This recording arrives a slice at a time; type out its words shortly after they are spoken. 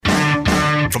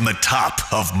from the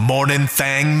top of Morning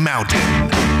Thang Mountain.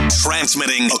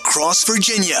 Transmitting across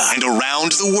Virginia and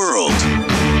around the world.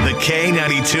 The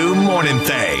K92 Morning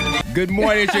Thang. Good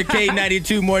morning, it's your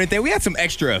K92 Morning Thang. We had some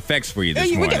extra effects for you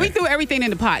this morning. We threw everything in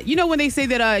the pot. You know when they say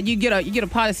that you get a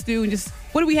pot of stew and just,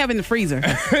 what do we have in the freezer?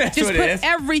 That's just what put it is.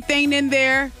 everything in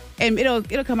there. And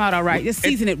it'll come out all right. Just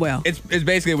season it well. It's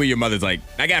basically where your mother's like,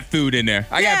 I got food in there.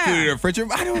 I got food in the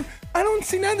refrigerator. I don't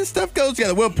see none of this stuff goes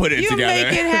together. We'll put it together. You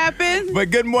make it happen.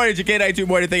 But good morning, it's your K92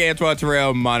 Morning Thing. Antoine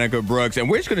Terrell, Monica Brooks. And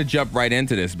we're just going to jump right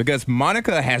into this because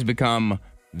Monica has become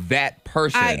that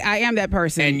person. I am that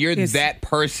person. And you're that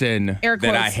person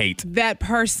that I hate. That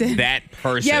person. That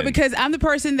person. Yeah, because I'm the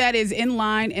person that is in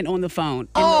line and on the phone.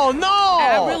 Oh, no.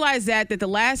 And I realized that the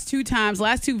last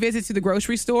two visits to the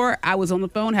grocery store, I was on the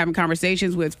phone having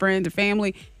conversations with friends or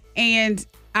family, and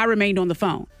I remained on the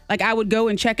phone. Like, I would go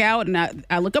and check out, and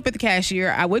I look up at the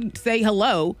cashier. I would say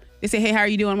hello. They say, hey, how are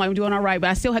you doing? I'm like, I'm doing all right. But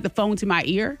I still had the phone to my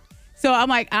ear. So I'm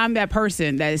like, I'm that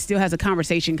person that still has a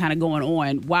conversation kind of going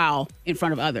on while in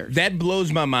front of others. That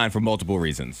blows my mind for multiple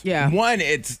reasons. Yeah. One,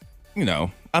 it's,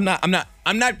 I'm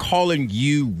not calling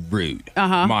you rude,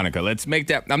 Monica. Let's make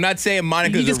that. I'm not saying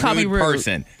Monica's a rude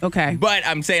person. Okay. But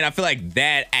I'm saying I feel like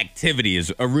that activity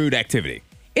is a rude activity.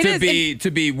 To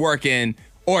be working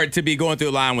or to be going through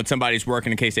a line when somebody's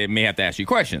working in case they may have to ask you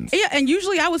questions. Yeah, and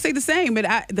usually I would say the same,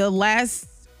 but the last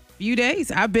few days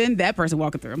I've been that person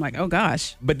walking through. I'm like, oh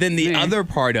gosh. But then the other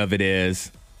part of it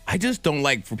is I just don't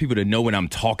like for people to know what I'm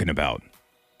talking about.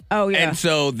 Oh, yeah. And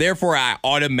so, therefore, I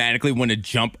automatically want to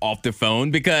jump off the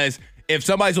phone because if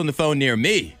somebody's on the phone near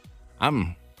me,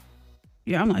 I'm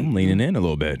leaning in a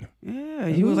little bit. Yeah,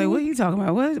 he was like, what are you talking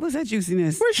about? What's that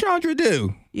juiciness? Where's Chandra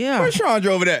do? Yeah. Where's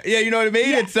Chandra over there? Yeah, you know what I mean?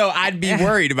 Yeah. And so I'd be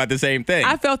worried about the same thing.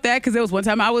 I felt that because there was one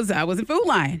time I was in Food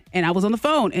Line and I was on the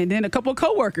phone and then a couple of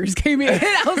coworkers came in. And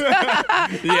I was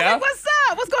like, what's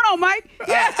up? What's going on, Mike?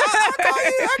 Yeah.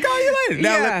 I'll call you later.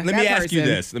 Now, Yeah, let me that ask you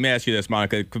person. this. Let me ask you this,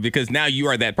 Monica, because now you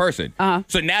are that person.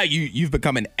 So now you've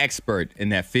become an expert in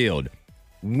that field.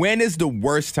 When is the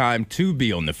worst time to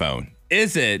be on the phone?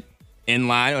 Is it in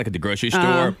line, like at the grocery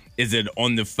store? Is it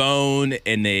on the phone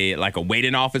in a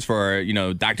waiting office for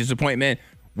doctor's appointment?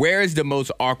 Where is the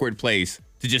most awkward place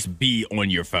to just be on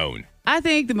your phone? I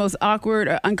think the most awkward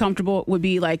or uncomfortable would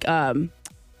be like in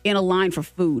a line for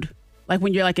food. Like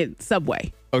when you're like at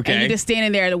Subway. Okay. And you're just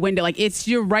standing there at the window. Like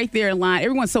you're right there in line.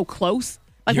 Everyone's so close.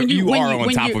 Like you are on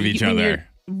top of each when other. You're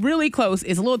really close.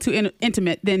 It's a little too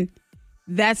intimate. Then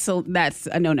that's a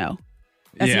no-no.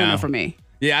 That's a no-no for me.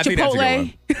 Yeah, I think that's a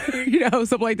good one.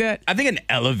 Something like that. I think an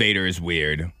elevator is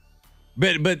weird.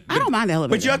 But I don't mind the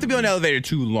elevator. But you have to be on the elevator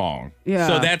too long. Yeah.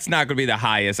 So that's not going to be the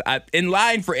highest. In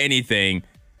line for anything,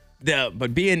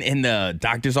 but being in the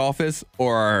doctor's office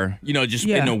or, just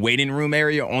in the waiting room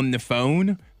area on the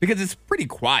phone, because it's pretty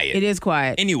quiet. It is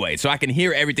quiet. Anyway, so I can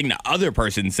hear everything the other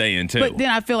person's saying too. But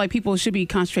then I feel like people should be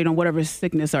concentrating on whatever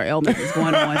sickness or ailment is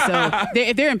going on. So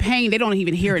if they're in pain, they don't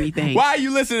even hear anything. Why are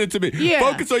you listening to me? Yeah.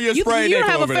 Focus on your spray. You don't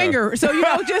have a finger, so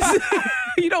just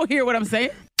you don't hear what I'm saying.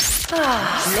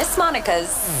 Miss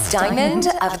Monica's Diamond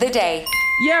of the Day.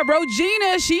 Yeah,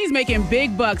 Regina, she's making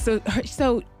big bucks. So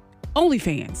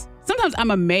OnlyFans. Sometimes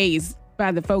I'm amazed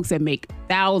by the folks that make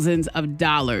thousands of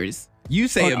dollars. You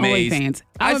say on amazed. OnlyFans.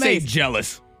 I I'm say amazed.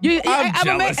 jealous. I'm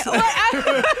jealous. Well,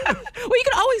 you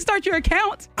can always start your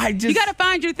account. You got to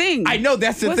find your thing. I know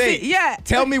that's the thing. Yeah.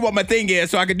 Tell me what my thing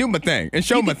is so I can do my thing and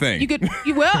show my thing.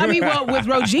 With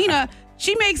Regina,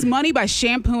 she makes money by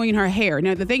shampooing her hair.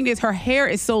 Now, the thing is, her hair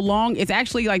is so long, it's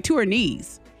actually like to her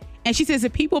knees. And she says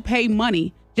that people pay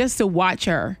money just to watch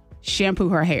her shampoo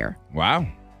her hair. Wow.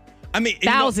 I mean,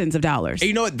 thousands of dollars.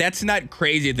 You know what? That's not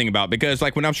crazy to think about because,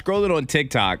 like, when I'm scrolling on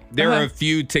TikTok, there are a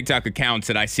few TikTok accounts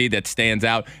that I see that stands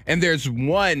out. And there's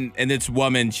one, and this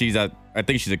woman, I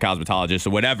think she's a cosmetologist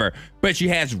or whatever, but she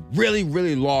has really,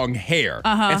 really long hair.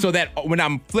 And so that when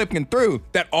I'm flipping through,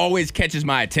 that always catches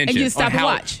my attention. And you just stop and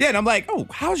watch. Yeah, and I'm like, oh,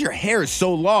 how's your hair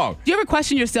so long? Do you ever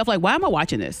question yourself, like, why am I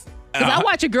watching this? Because I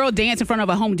watch a girl dance in front of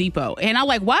a Home Depot, and I'm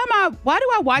like, why do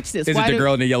I watch this? Is it the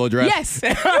girl in the yellow dress? Yes. You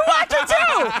watch it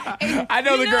too. I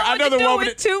know the girl. I know the woman.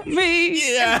 It to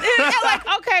me. Yeah. And like,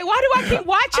 okay, why do I keep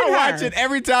watching her? I watch it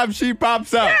every time she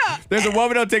pops up. Yeah. There's a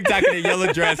woman on TikTok in a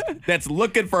yellow dress that's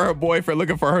looking for her boyfriend,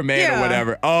 looking for her man or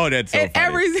whatever. Oh, that's so funny.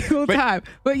 Every single time.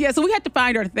 But yeah, so we had to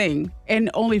find our thing in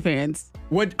OnlyFans.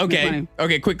 What? Okay,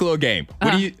 quick little game.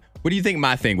 What do you think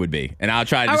my thing would be? And I'll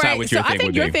try to decide what your thing would be. I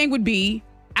think your thing would be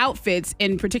outfits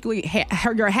and particularly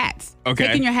your hats. Okay.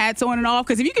 Taking your hats on and off.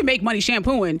 Because if you can make money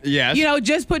shampooing,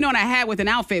 just putting on a hat with an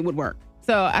outfit would work.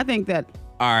 So I think that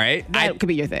all right, that could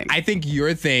be your thing. I think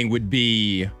your thing would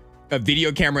be a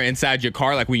video camera inside your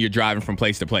car, like when you're driving from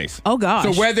place to place. Oh, gosh.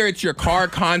 So whether it's your car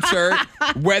concert,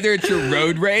 whether it's your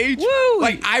road rage, Woo,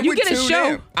 like I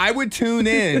would tune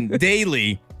in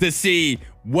daily to see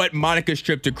what Monica's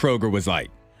trip to Kroger was like.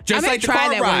 Just like the car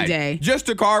that ride. one day. Just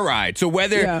a car ride. So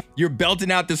whether you're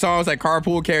belting out the songs like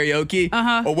carpool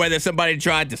karaoke, or whether somebody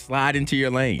tried to slide into your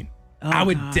lane, I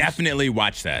would definitely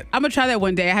watch that. I'm gonna try that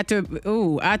one day. I have to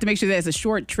make sure that it's a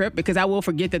short trip because I will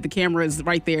forget that the camera is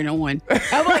right there and on.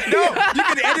 I'm like, No, you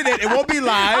can edit it. It won't be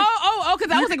live.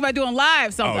 Because I was thinking about doing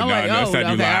live something. I'm like, it's not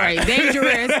okay, all right,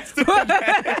 dangerous.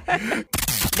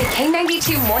 The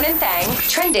K92 Morning Thang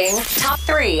trending top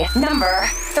 3. Number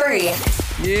 3.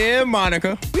 Yeah,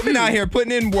 Monica. We've been out here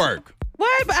putting in work.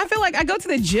 What? But I feel like I go to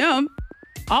the gym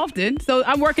often, so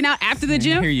I'm working out after the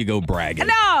gym. Here you go bragging.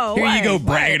 No. Here you go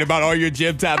bragging about all your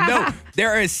gym time. No,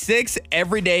 there are 6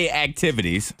 everyday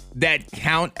activities that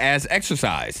count as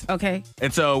exercise. Okay.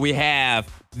 And so we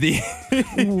have the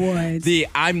What? the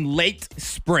I'm late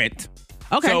sprint.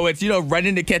 Okay. So it's,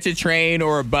 running to catch a train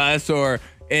or a bus, or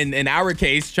in our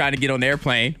case, trying to get on the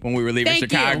airplane when we were leaving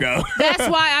Chicago. You. That's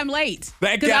why I'm late.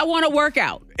 Because I want to work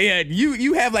out. And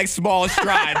you have like small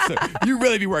strides, so you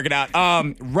really be working out.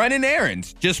 Running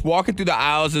errands, just walking through the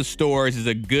aisles of stores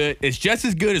it's just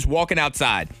as good as walking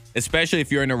outside, especially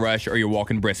if you're in a rush or you're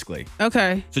walking briskly.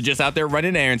 Okay. So just out there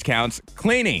running errands counts.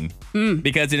 Cleaning,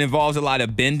 because it involves a lot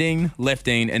of bending,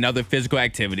 lifting, and other physical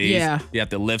activities. Yeah. You have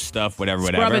to lift stuff, whatever.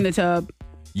 Scrubbing the tub.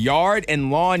 Yard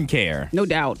and lawn care. No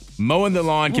doubt. Mowing the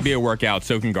lawn can be a workout,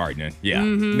 so can gardening. Yeah.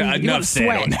 Enough said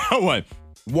on that one.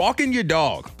 Walking your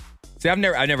dog. See, I've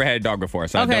never had a dog before,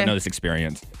 so I don't know this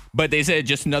experience. But they said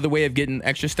just another way of getting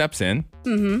extra steps in.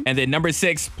 And then number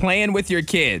 6, playing with your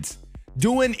kids.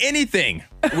 Doing anything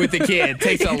with the kid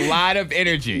takes a lot of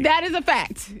energy. That is a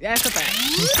fact. That's a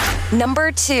fact.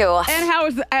 Number 2.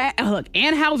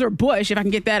 Anheuser-Busch, if I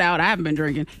can get that out. I haven't been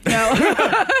drinking. No.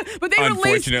 But they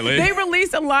released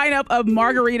a lineup of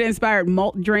margarita-inspired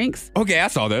malt drinks. Okay, I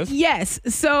saw those. Yes.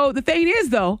 So the thing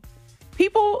is, though,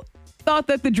 people thought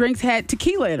that the drinks had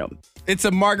tequila in them. It's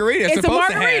a margarita. It's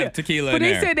supposed to have tequila in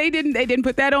there. But they said they didn't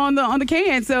put that on the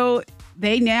can, so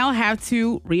they now have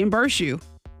to reimburse you.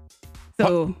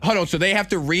 So hold on. So they have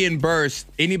to reimburse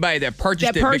anybody that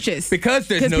purchased it because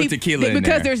there's no tequila in there.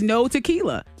 Because there's no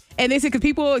tequila. And they said because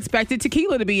people expected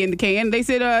tequila to be in the can. They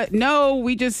said, no,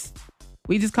 we just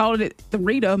called it the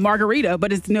Rita margarita,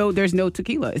 but there's no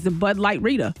tequila. It's the Bud Light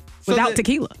Rita without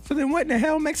tequila. So then what in the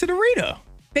hell makes it a Rita?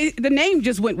 The name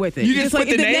just went with it. You just put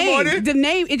the name on it? The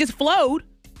name, it just flowed.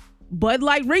 Bud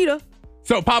Light Rita.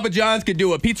 So Papa John's could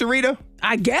do a pizza Rita?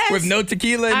 I guess. With no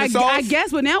tequila in the sauce? I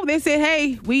guess, but now they said,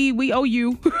 hey, we owe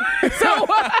you. So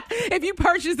if you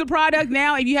purchase the product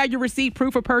now, if you have your receipt,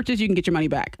 proof of purchase, you can get your money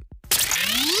back.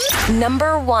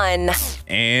 Number 1.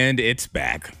 And it's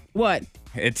back. What?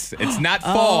 It's not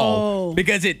fall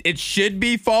because it should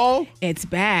be fall. It's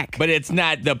back. But it's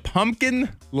not. The pumpkin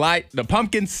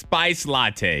spice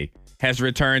latte has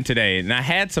returned today. And I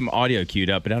had some audio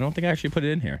queued up, but I don't think I actually put it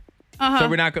in here. So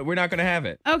we're not going to have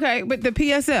it. Okay, but the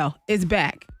PSL is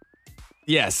back.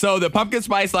 Yeah, so the pumpkin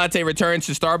spice latte returns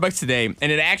to Starbucks today,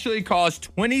 and it actually costs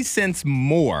 20 cents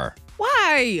more.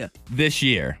 Why? This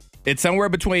year. It's somewhere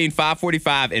between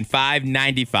 $5.45 and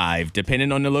 $5.95,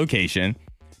 depending on the location.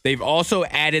 They've also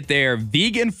added their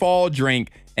vegan fall drink,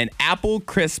 an apple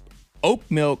crisp oat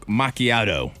milk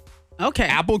macchiato. Okay.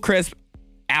 Apple crisp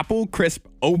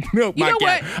oat milk macchiato. You know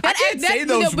what? I can't say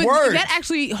those words. That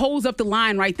actually holds up the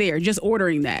line right there, just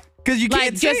ordering that. Because you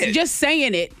can't say it. Just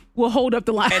saying it will hold up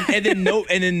the line. And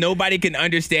then nobody can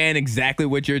understand exactly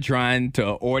what you're trying to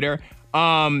order.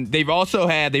 They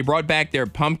brought back their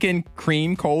pumpkin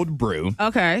cream cold brew.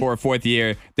 Okay. For a 4th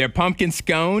year. Their pumpkin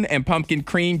scone and pumpkin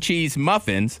cream cheese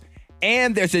muffins.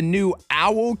 And there's a new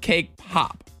owl cake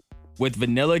pop with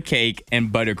vanilla cake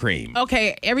and buttercream.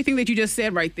 Okay, everything that you just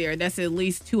said right there, that's at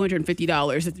least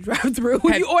 $250 at the drive-thru.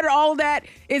 When you order all of that,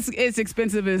 it's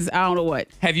expensive as I don't know what.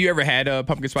 Have you ever had a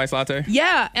pumpkin spice latte?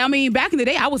 Yeah, I mean, back in the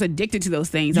day, I was addicted to those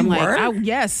things. You were?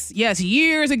 Yes.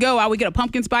 Years ago, I would get a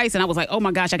pumpkin spice, and I was like, oh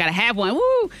my gosh, I gotta have one.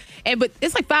 Woo! But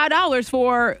it's like $5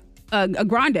 for a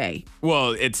grande.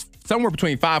 Well, it's somewhere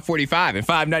between $5.45 and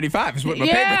 $5.95 is what my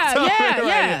paper told me.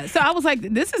 Yeah. So I was like,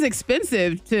 this is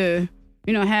expensive to,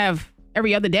 have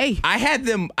every other day. I had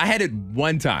it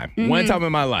one time in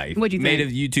my life. What'd you think? Made a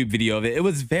YouTube video of it. It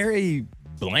was very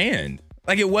bland.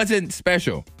 Like, it wasn't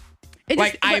special.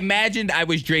 I imagined I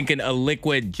was drinking a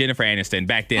liquid Jennifer Aniston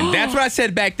back then. That's what I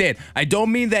said back then. I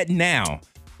don't mean that now.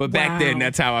 But back then,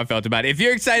 that's how I felt about it. If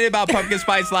you're excited about pumpkin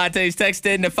spice lattes, text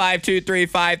in to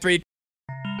 52353.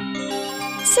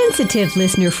 Sensitive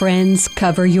listener friends,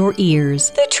 cover your ears.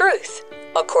 The truth.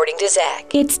 according to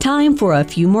Zach. It's time for a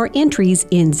few more entries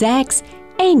in Zach's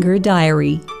Anger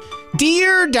Diary.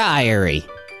 Dear Diary,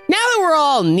 now that we're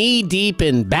all knee-deep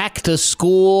in back to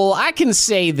school, I can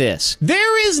say this.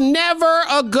 There is never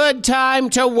a good time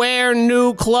to wear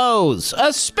new clothes,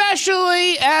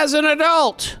 especially as an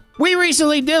adult. We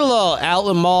recently did a little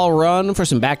outlet mall run for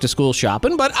some back-to-school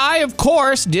shopping, but I, of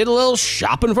course, did a little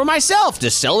shopping for myself to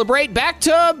celebrate back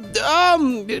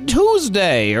to,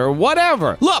 Tuesday or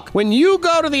whatever. Look, when you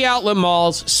go to the outlet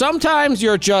malls, sometimes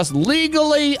you're just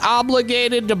legally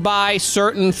obligated to buy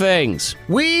certain things.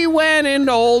 We went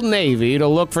into Old Navy to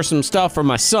look for some stuff for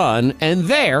my son, and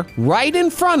there, right in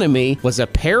front of me, was a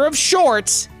pair of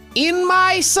shorts in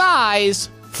my size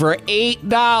for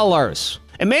 $8.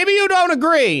 And maybe you don't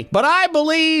agree, but I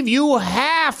believe you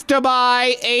have to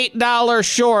buy $8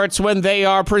 shorts when they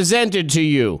are presented to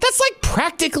you. That's like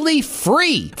practically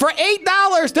free. For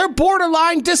 $8, they're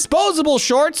borderline disposable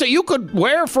shorts that you could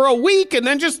wear for a week and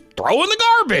then just throw in the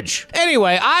garbage.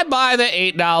 Anyway, I buy the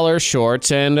 $8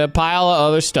 shorts and a pile of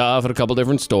other stuff at a couple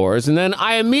different stores, and then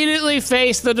I immediately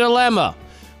face the dilemma.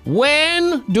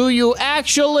 When do you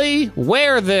actually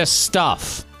wear this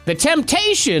stuff? The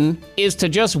temptation is to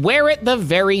just wear it the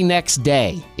very next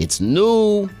day. It's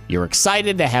new, you're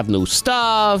excited to have new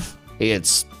stuff,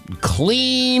 it's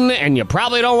clean, and you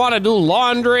probably don't want to do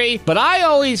laundry, but I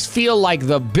always feel like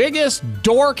the biggest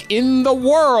dork in the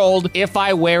world if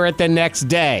I wear it the next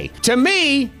day. To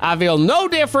me, I feel no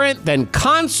different than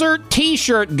concert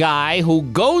t-shirt guy who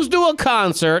goes to a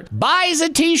concert, buys a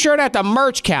t-shirt at the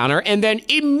merch counter, and then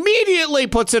immediately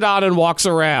puts it on and walks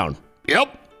around.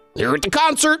 Yep. Here at the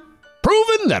concert,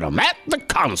 proving that I'm at the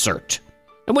concert.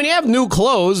 And when you have new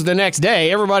clothes the next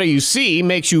day, everybody you see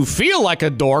makes you feel like a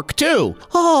dork too.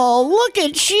 Oh, look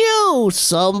at you.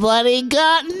 Somebody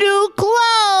got new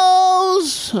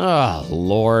clothes. Oh,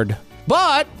 Lord.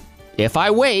 But if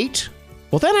I wait,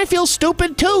 well, then I feel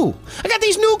stupid too. I got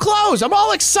these new clothes I'm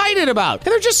all excited about, and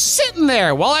they're just sitting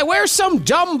there while I wear some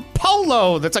dumb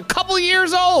polo that's a couple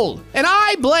years old. And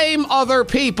I blame other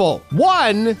people.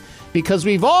 One, because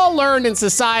we've all learned in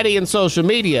society and social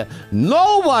media,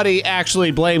 nobody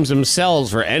actually blames themselves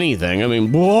for anything. I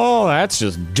mean, whoa, that's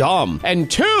just dumb.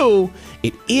 And two,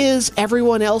 it is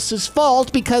everyone else's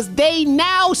fault because they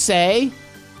now say,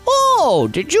 oh,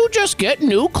 did you just get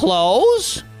new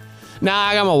clothes? Nah,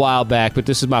 I got them a while back, but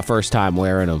this is my first time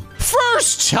wearing them.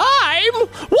 First time?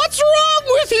 What's wrong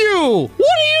with you?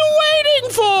 What are you waiting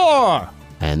for?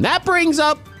 And that brings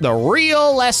up the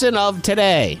real lesson of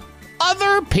today.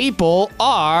 Other people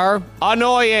are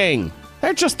annoying.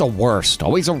 They're just the worst.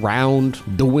 Always around,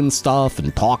 doing stuff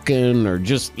and talking or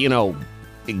just,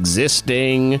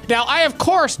 existing. Now, I, of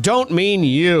course, don't mean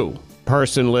you,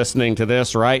 person listening to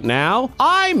this right now.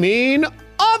 I mean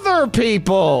other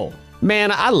people.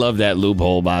 Man, I love that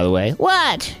loophole, by the way.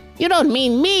 What? You don't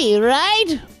mean me,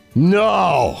 right?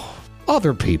 No.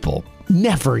 Other people.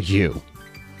 Never you.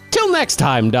 Till next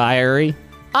time, diary,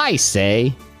 I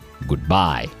say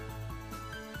goodbye.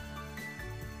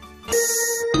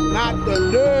 Not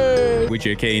today. With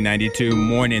your K92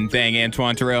 morning thing,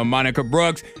 Antoine Terrell, Monica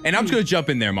Brooks. And I'm just going to jump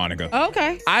in there, Monica.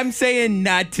 Okay. I'm saying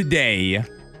not today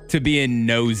to being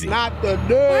nosy. Not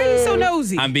today. Why are you so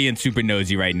nosy? I'm being super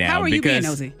nosy right now. How are you being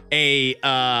nosy? A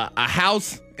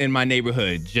house in my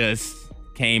neighborhood just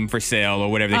came for sale or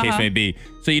whatever the case may be.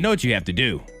 So you know what you have to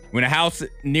do. When a house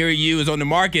near you is on the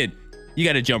market, you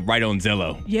got to jump right on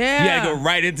Zillow. Yeah. You got to go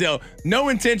right in Zillow. No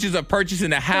intentions of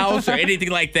purchasing a house or anything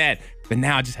like that. But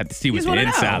now I just have to see what the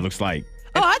inside looks like.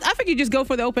 Oh, I think you just go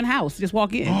for the open house. Just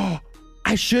walk in.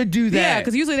 I should do that. Yeah,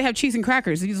 because usually they have cheese and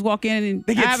crackers. You just walk in and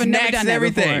they get I haven't snacks never done and that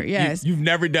everything. Before. Yes. You've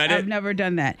never done it? I've never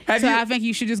done that. I think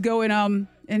you should just go and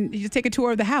you just take a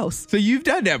tour of the house. So you've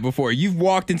done that before. You've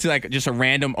walked into like just a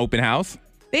random open house?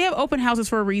 They have open houses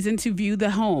for a reason, to view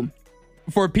the home.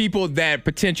 For people that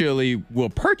potentially will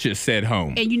purchase said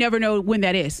home. And you never know when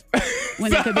that is.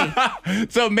 When it could be.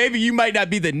 So maybe you might not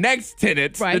be the next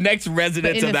tenants, the next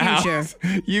residents of the house.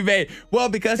 You may,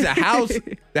 because the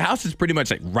house is pretty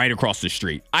much like right across the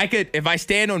street. If I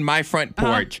stand on my front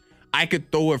porch, I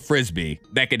could throw a Frisbee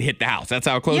that could hit the house. That's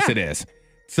how close it is.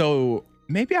 So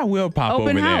maybe I will pop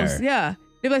open over house, there. Yeah.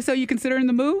 They're like, so you considering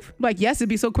the move? Like, yes, it'd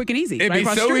be so quick and easy. It'd be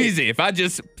so easy if I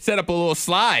just set up a little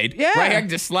slide. Yeah. Right here, I can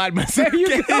just slide my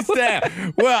suitcase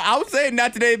down. Well, I was saying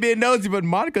not today being nosy, but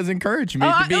Monica's encouraged me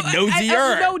to be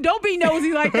nosier. No, don't be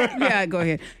nosy like that. Yeah, go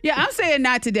ahead. Yeah, I'm saying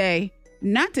not today.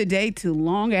 Not today to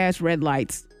long-ass red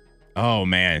lights. Oh,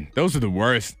 man. Those are the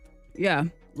worst. Yeah,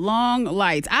 long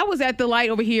lights. I was at the light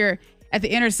over here at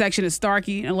the intersection of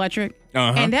Starkey and Electric,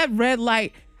 and that red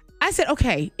light, I said,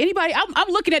 okay, anybody, I'm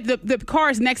looking at the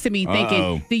cars next to me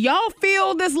thinking, do y'all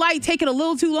feel this light taking a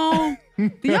little too long?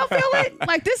 Do y'all feel it?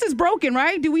 Like, this is broken,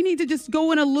 right? Do we need to just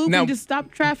go in a loop and just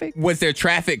stop traffic? Was there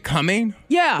traffic coming?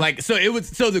 Yeah. Like, so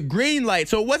the green light,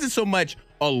 so it wasn't so much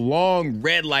a long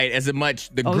red light as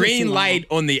much the green light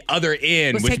on the other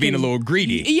end was being a little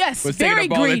greedy. Yes, was very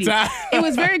taking up all the greedy. time. It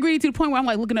was very greedy to the point where I'm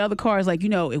like looking at other cars like,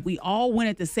 if we all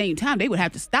went at the same time, they would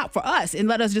have to stop for us and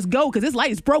let us just go because this light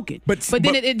is broken. But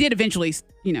then it did eventually,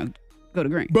 go to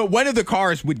green. But one of the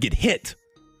cars would get hit.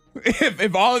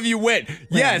 If all of you went,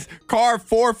 yes, car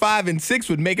 4, 5, and 6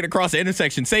 would make it across the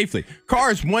intersection safely.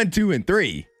 Cars 1, 2, and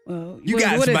 3. Well, you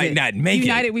guys might not make it.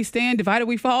 United we stand, divided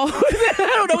we fall. I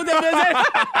don't know what that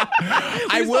does.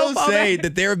 I will say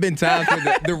that there have been times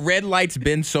where the red light's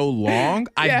been so long,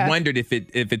 I've wondered if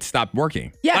it stopped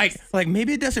working. Yes. Like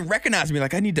maybe it doesn't recognize me.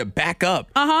 Like I need to back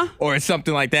up. Or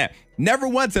something like that. Never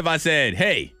once have I said,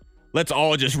 hey, let's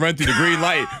all just run through the green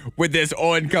light with this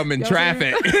oncoming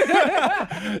traffic.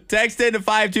 Text in to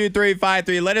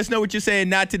 52353. Let us know what you're saying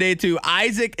not today to.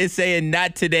 Isaac is saying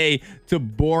not today to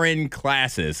boring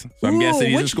classes. So I'm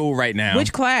guessing he's in school right now.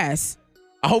 Which class?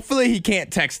 Hopefully he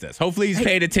can't text us. Hopefully he's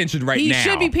paying attention right now. He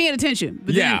should be paying attention.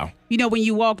 But then, when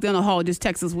you walk down the hall, just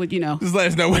text us with, Just let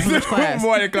us know what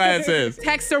morning class is.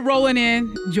 Text her rolling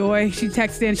in. Joy, she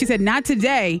texted in. She said, not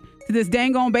today to this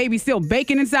dang on baby still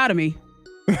baking inside of me.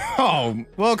 Oh,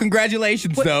 well,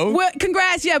 congratulations, though. Well,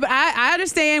 congrats, but I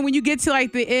understand when you get to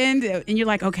like the end and you're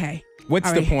like, okay.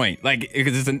 What's the point? Like,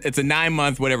 because it's a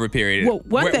 9-month whatever period. Well,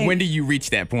 when do you reach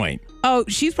that point? Oh,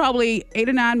 she's probably 8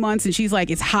 or 9 months, and she's like,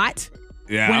 it's hot.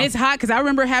 Yeah. When it's hot, because I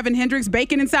remember having Hendrix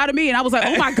bacon inside of me, and I was like,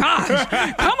 oh my gosh,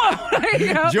 come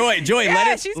on. Joy,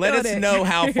 let us know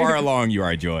how far along you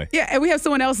are, Joy. Yeah, and we have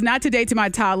someone else, not today, to my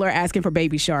toddler asking for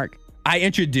Baby Shark. I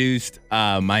introduced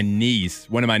one of my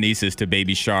nieces to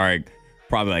Baby Shark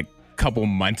probably like a couple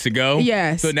months ago.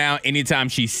 Yes. So now anytime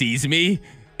she sees me,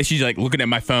 she's like looking at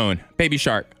my phone, Baby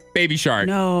Shark, Baby Shark.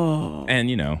 No.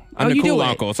 And I'm the cool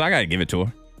uncle, so I gotta give it to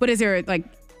her. But is there like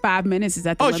 5 minutes? Is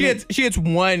that the limit? she gets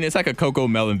one. It's like a Coco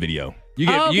Melon video. You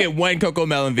get one Coco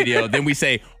Melon video, then we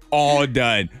say all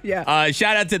done. Yeah.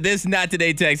 Shout out to this Not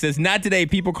Today text. Says, not today,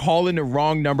 people calling the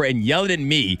wrong number and yelling at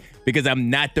me because I'm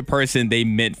not the person they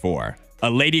meant for. A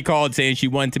lady called saying she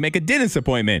wanted to make a dentist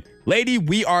appointment. Lady,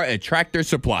 we are a Tractor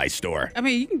Supply store. I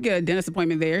mean, you can get a dentist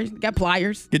appointment there. You got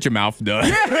pliers. Get your mouth done.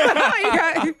 You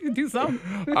got to do something.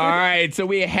 All right, so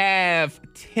we have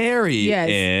Terry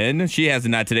in. She has a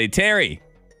Not Today. Terry.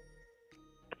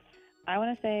 I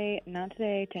want to say not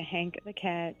today to Hank the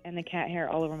cat and the cat hair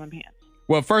all over my pants.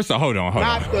 Well, first, hold on.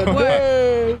 Not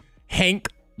today. Hank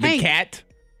the cat?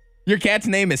 Your cat's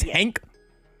name is Hank?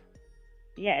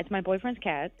 Yeah, it's my boyfriend's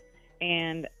cat,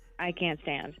 and I can't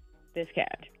stand this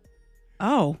cat.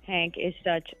 Oh. Hank is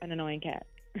such an annoying cat.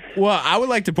 Well, I would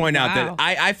like to point out that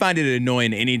I find it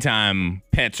annoying anytime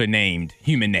pets are named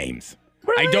human names.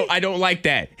 Really? I don't like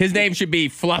that. His name should be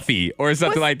Fluffy or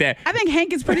something like that. I think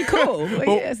Hank is pretty cool.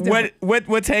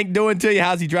 What's Hank doing to you?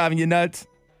 How's he driving you nuts?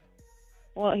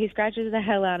 Well, he scratches the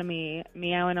hell out of me,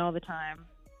 meowing all the time.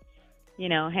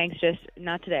 Hank's just,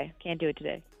 not today. Can't do it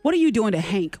today. What are you doing to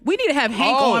Hank? We need to have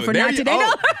Hank on for not today.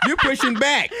 You're pushing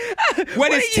back.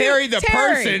 What is Terry the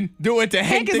person doing to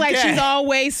Hank the cat? Hank is like, she's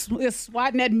always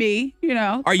swatting at me,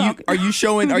 Are you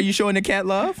showing the cat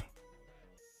love?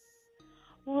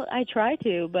 Well, I try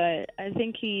to, but I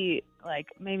think he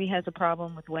maybe has a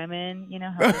problem with women.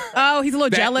 How he's a little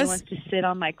jealous. He wants to sit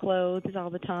on my clothes all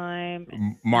the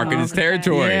time. Marking his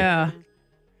territory. Yeah.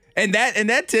 And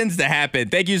that tends to happen.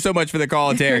 Thank you so much for the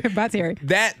call, Terry. Bye, Terry.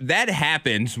 That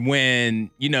happens when,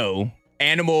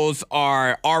 animals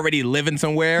are already living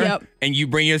somewhere and you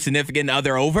bring your significant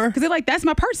other over. Because they're like, that's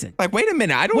my person. Like, wait a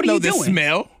minute. I don't know this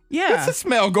smell. Yeah. What's the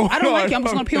smell going on? I don't like you. I'm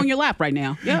just going to pee on your lap right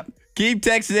now. Yep. Keep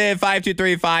texting in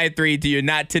 52353 to your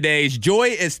Not Today's. Joy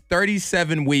is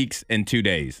 37 weeks and 2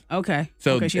 days. Okay.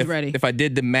 So she's ready. If I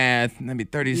did the math, that'd be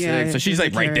 36. Yeah, so she's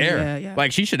like right there. Yeah.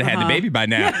 Like she should have had the baby by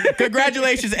now.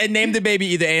 Congratulations, and name the baby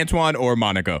either Antoine or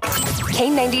Monica.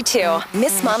 K92,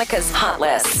 Miss Monica's Hot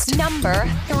List. Number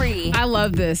 3. I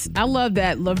love this. I love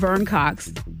that Laverne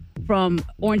Cox from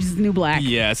Orange is the New Black.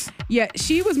 Yes. Yeah,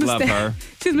 she was Love her.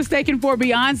 She was mistaken for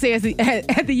Beyonce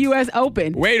at the U.S.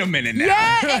 Open. Wait a minute now.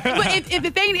 Yeah, but if the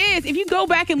thing is, if you go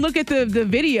back and look at the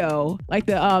video, like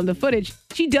the footage,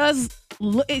 she does.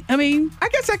 I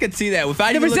guess I could see that.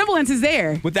 The resemblance is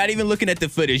there. Without even looking at the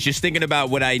footage, just thinking about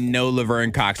what I know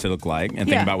Laverne Cox to look like, and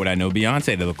thinking about what I know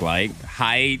Beyonce to look like: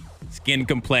 height, skin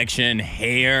complexion,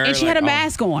 hair. And she had a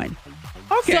mask on.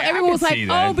 Okay, so everyone was like,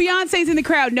 "Oh, Beyonce's in the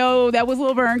crowd." No, that was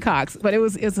Laverne Cox, but it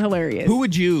was hilarious. Who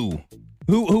would you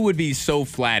Who would be so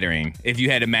flattering if you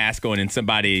had a mask on and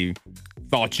somebody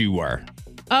thought you were?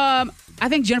 I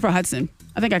think Jennifer Hudson.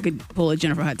 I think I could pull a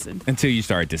Jennifer Hudson. Until you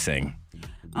started to sing.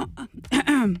 Oh,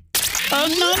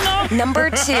 no. Number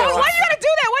 2. Oh, why you gotta do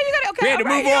that? Why you gotta? Okay, We had to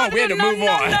move on. We had to move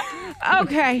on.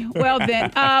 Okay, well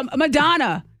then,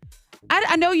 Madonna.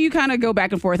 I know you kind of go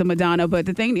back and forth with Madonna, but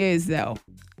the thing is, though,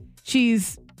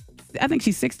 I think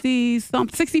she's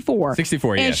 64.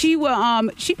 64, and yes.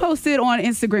 she posted on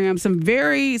Instagram some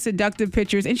very seductive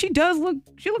pictures, and she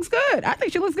looks good. I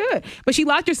think she looks good. But she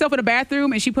locked herself in a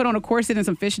bathroom, and she put on a corset and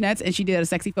some fishnets, and she did a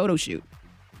sexy photo shoot.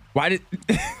 Why did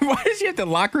she have to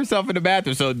lock herself in the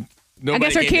bathroom? So I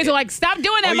guess her kids are like, stop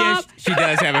doing that, Mom. She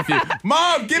does have a few.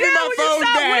 Mom, give me my phone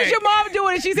back. Where's your mom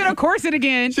doing it? She's in her corset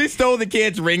again. She stole the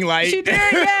kid's ring light. She did,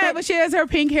 yeah. But she has her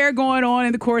pink hair going on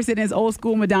in the corset and it's old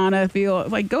school Madonna feel.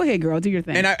 Like, go ahead, girl, do your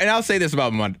thing. And I'll say this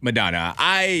about Madonna.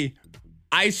 I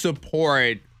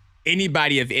support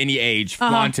anybody of any age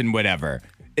flaunting whatever.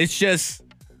 It's just...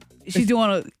 She's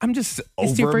doing I'm just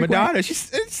It's too over frequent. Madonna. She's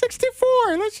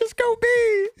 64. Let's just go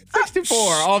be 64.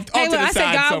 Off Hey, to look, the I side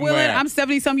said, God somewhere. willing, I'm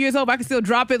 70-some years old. But I can still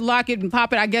drop it, lock it, and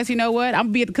pop it. I guess you know what? I'm going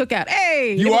to be at the cookout.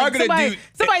 Hey. You are gonna do-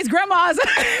 Somebody's grandma's.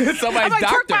 Somebody's I'm like,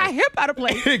 doctor. twerk my hip out of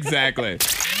place. Exactly.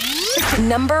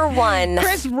 Number 1.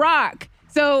 Chris Rock.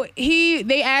 So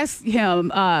they asked him,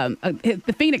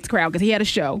 the Phoenix crowd, because he had a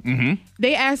show. Mm-hmm.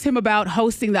 They asked him about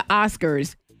hosting the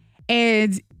Oscars.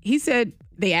 And he said,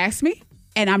 they asked me,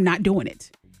 and I'm not doing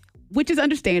it. Which is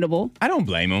understandable, I don't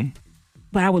blame him.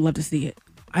 but I would love to see it.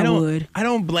 I would. I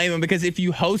don't blame him because if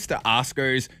you host the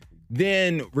Oscars,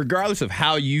 then regardless of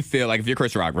how you feel, like if you're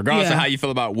Chris Rock, regardless of how you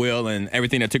feel about Will and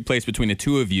everything that took place between the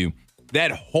two of you,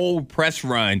 that whole press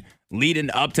run leading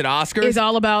up to the Oscars It's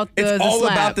all about the it's all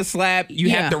slap. about the slap. You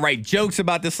Yeah. have to write jokes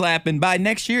about the slap, and by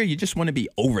next year, you just want to be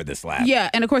over the slap. Yeah,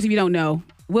 and of course, if you don't know,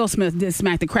 Will Smith did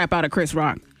smack the crap out of Chris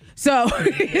Rock. So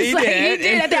he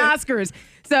did at the Oscars.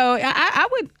 So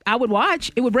I would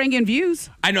watch. It would bring in views.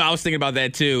 I know. I was thinking about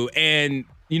that too. And,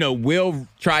 you know, Will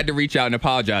tried to reach out and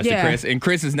apologize to Chris. And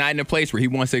Chris is not in a place where he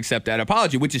wants to accept that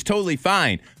apology, which is totally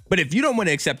fine. But if you don't want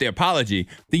to accept the apology,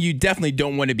 then you definitely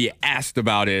don't want to be asked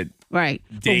about it. Right.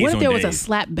 But Days what if on there was a days.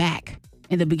 slap back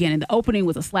in the beginning? The opening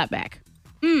was a slap back.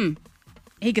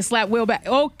 He could slap Will back.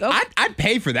 Oh. I'd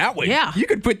pay for that one. Yeah. You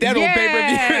could put that on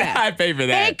pay-per-view. Yeah. I'd pay for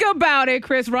that. Think about it,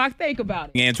 Chris Rock. Think about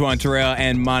it. Antoine Terrell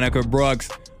and Monica Brooks.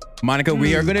 Monica,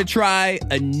 we are going to try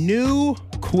a new,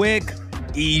 quick,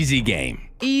 easy game.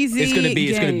 Easy. It's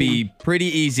gonna be pretty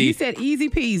easy. You said easy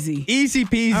peasy. Easy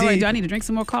peasy. All right. Do I need to drink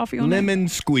some more coffee on lemon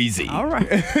squeezy. All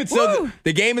right. So Woo.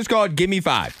 the game is called Give Me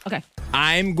 5. Okay.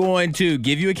 I'm going to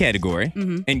give you a category,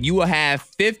 and you will have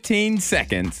 15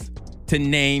 seconds to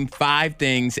name 5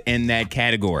 things in that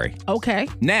category. Okay.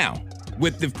 Now,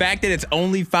 with the fact that it's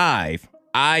only 5,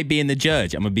 I being the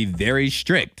judge, I'm gonna be very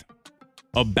strict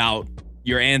about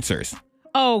your answers.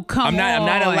 Oh, come on. I'm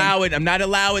not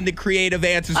allowing the creative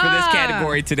answers for this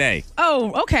category today.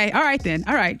 Oh, okay. All right then.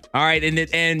 All right. All right,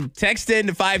 and text in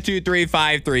to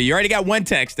 52353. You already got one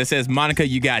text that says, Monica,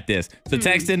 you got this. So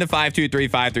text in to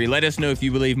 52353. Let us know if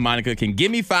you believe Monica can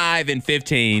give me 5 in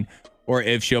 15 or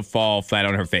if she'll fall flat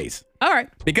on her face. All right.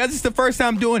 Because it's the first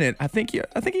time doing it, I think you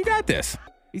got this.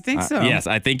 You think so? Yes,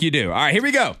 I think you do. All right, here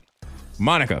we go.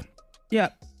 Monica,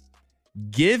 Yep.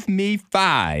 give me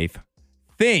 5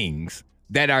 things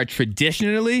that are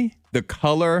traditionally the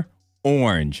color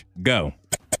orange. Go.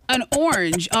 An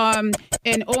orange. It's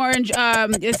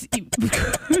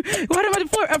what am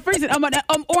I freezing?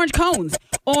 Orange cones.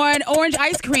 Orange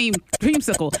ice cream,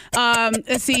 creamsicle.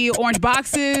 Let's see, orange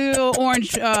boxes,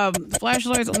 orange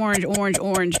flashlights, orange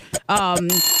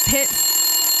pits.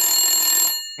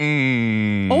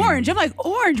 Orange. I'm like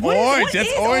orange. What That's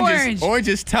is orange. Orange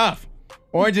is tough.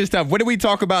 Orange is tough. What did we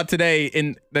talk about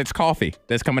today? That's coffee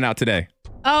that's coming out today.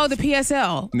 Oh, the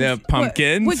PSL. The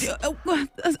pumpkins. The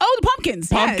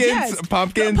pumpkins. Yes.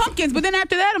 Pumpkins. The pumpkins. But then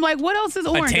after that, I'm like, what else is A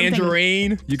orange? I'm thinking-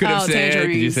 tangerine. You could have said. 'Cause You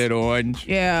tangerines. said orange.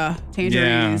 Yeah,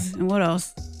 tangerines. And what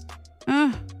else?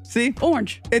 See,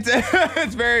 Orange. it's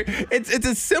it's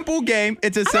a simple game.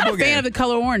 It's a I'm simple not a fan game. of the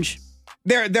color orange.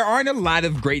 There aren't a lot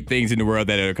of great things in the world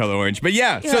that are color orange, but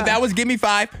yeah. So Yeah. that was Give Me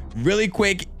 5, really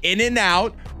quick, in and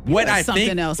out. What Or I something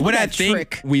think, else. what What I that think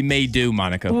trick? we may do,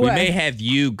 Monica, we What? may have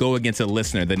you go against a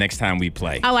listener the next time we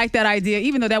play. I like that idea,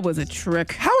 even though that was a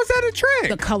trick. How is that a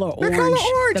trick? The color The orange. color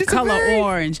orange. The It's a color very-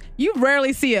 orange. You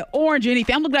rarely see an orange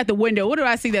anything. I'm looking at the window. What do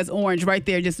I see that's orange right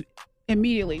there? Just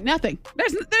immediately. Nothing.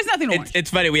 There's nothing orange. It's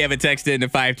funny. We have a text in to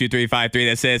 52353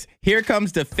 that says, "Here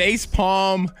comes the face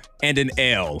palm and an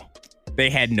L." They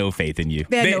had no faith in you.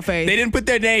 They had no faith. They didn't put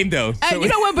their name, though. You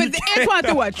know what? But Antoine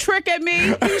threw a trick at me.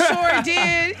 He sure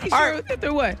did. He sure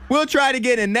threw what? We'll try it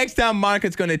again, and next time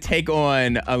Monica's going to take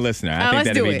on a listener. I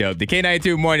think that'd be dope. The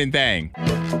K92 Morning Thing.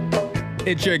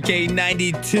 It's your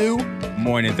K92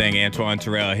 Morning Thing. Antoine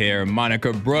Terrell here.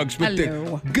 Monica Brooks with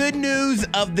the good news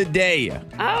of the day.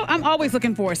 Oh, I'm always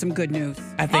looking for some good news.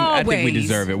 I think we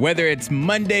deserve it. Whether it's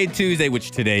Monday, Tuesday,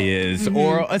 which today is,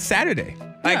 or a Saturday.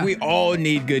 Like, we all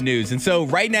need good news. And so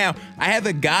right now, I have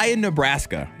a guy in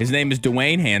Nebraska. His name is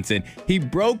Dwayne Hanson. He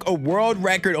broke a world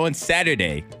record on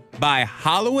Saturday by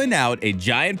hollowing out a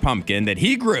giant pumpkin that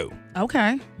he grew.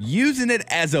 Okay. Using it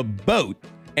as a boat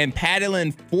and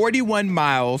paddling 41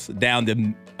 miles down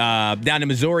the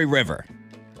Missouri River.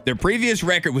 The previous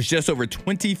record was just over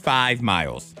 25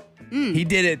 miles. He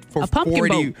did it for a pumpkin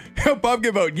boat. A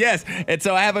pumpkin boat, yes. And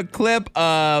so I have a clip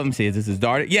of, is this his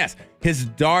daughter? Yes, his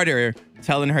daughter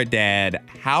telling her dad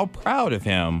how proud of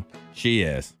him she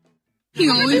is. He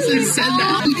always has said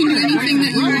that you can do anything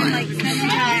that you want.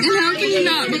 And how can you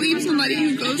not believe somebody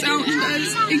who goes out and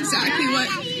does exactly what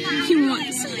he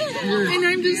wants? And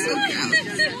I'm just so proud.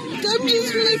 I'm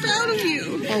just really proud of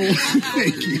you. Oh,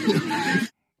 thank you.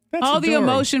 That's all adorable. The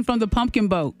emotion from the pumpkin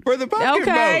boat. For the pumpkin boat.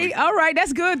 Okay, all right,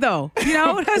 that's good though. You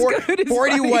know, that's good.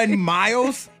 41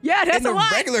 miles? Yeah, that's a lot.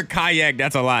 In a regular kayak,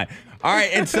 that's a lot. All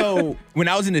right, and so when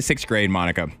I was in the 6th grade,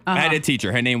 Monica, I had a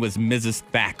teacher. Her name was Mrs.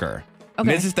 Thacker.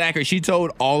 Okay. Mrs. Thacker, she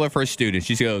told all of her students,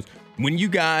 she goes, when you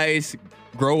guys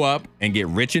grow up and get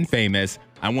rich and famous,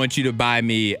 I want you to buy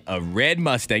me a red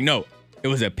Mustang. No, it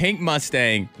was a pink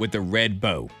Mustang with a red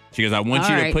bow. She goes, I want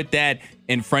you to put that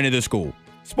in front of the school.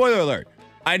 Spoiler alert.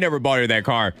 I never bought her that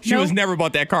car. She was never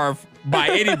bought that car by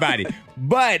anybody.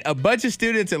 But a bunch of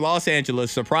students in Los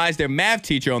Angeles surprised their math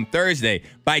teacher on Thursday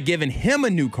by giving him a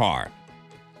new car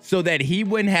so that he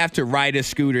wouldn't have to ride a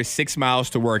scooter 6 miles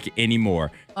to work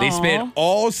anymore. They spent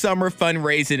all summer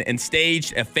fundraising and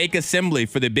staged a fake assembly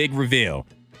for the big reveal.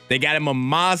 They got him a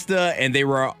Mazda, and they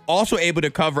were also able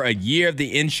to cover a year of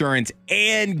the insurance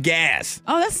and gas.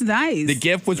 Oh, that's nice. The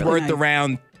gift was worth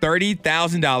around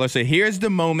 $30,000. So here's the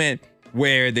moment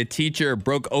where the teacher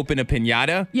broke open a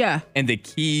piñata. Yeah. And the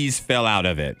keys fell out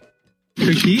of it.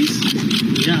 Your keys?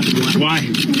 Yeah. Why?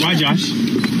 Why, Josh?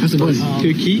 How's it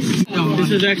your keys? No,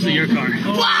 this is actually your car.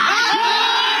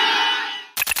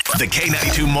 The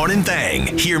K92 Morning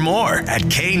Thing. Hear more at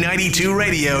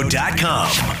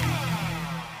K92Radio.com.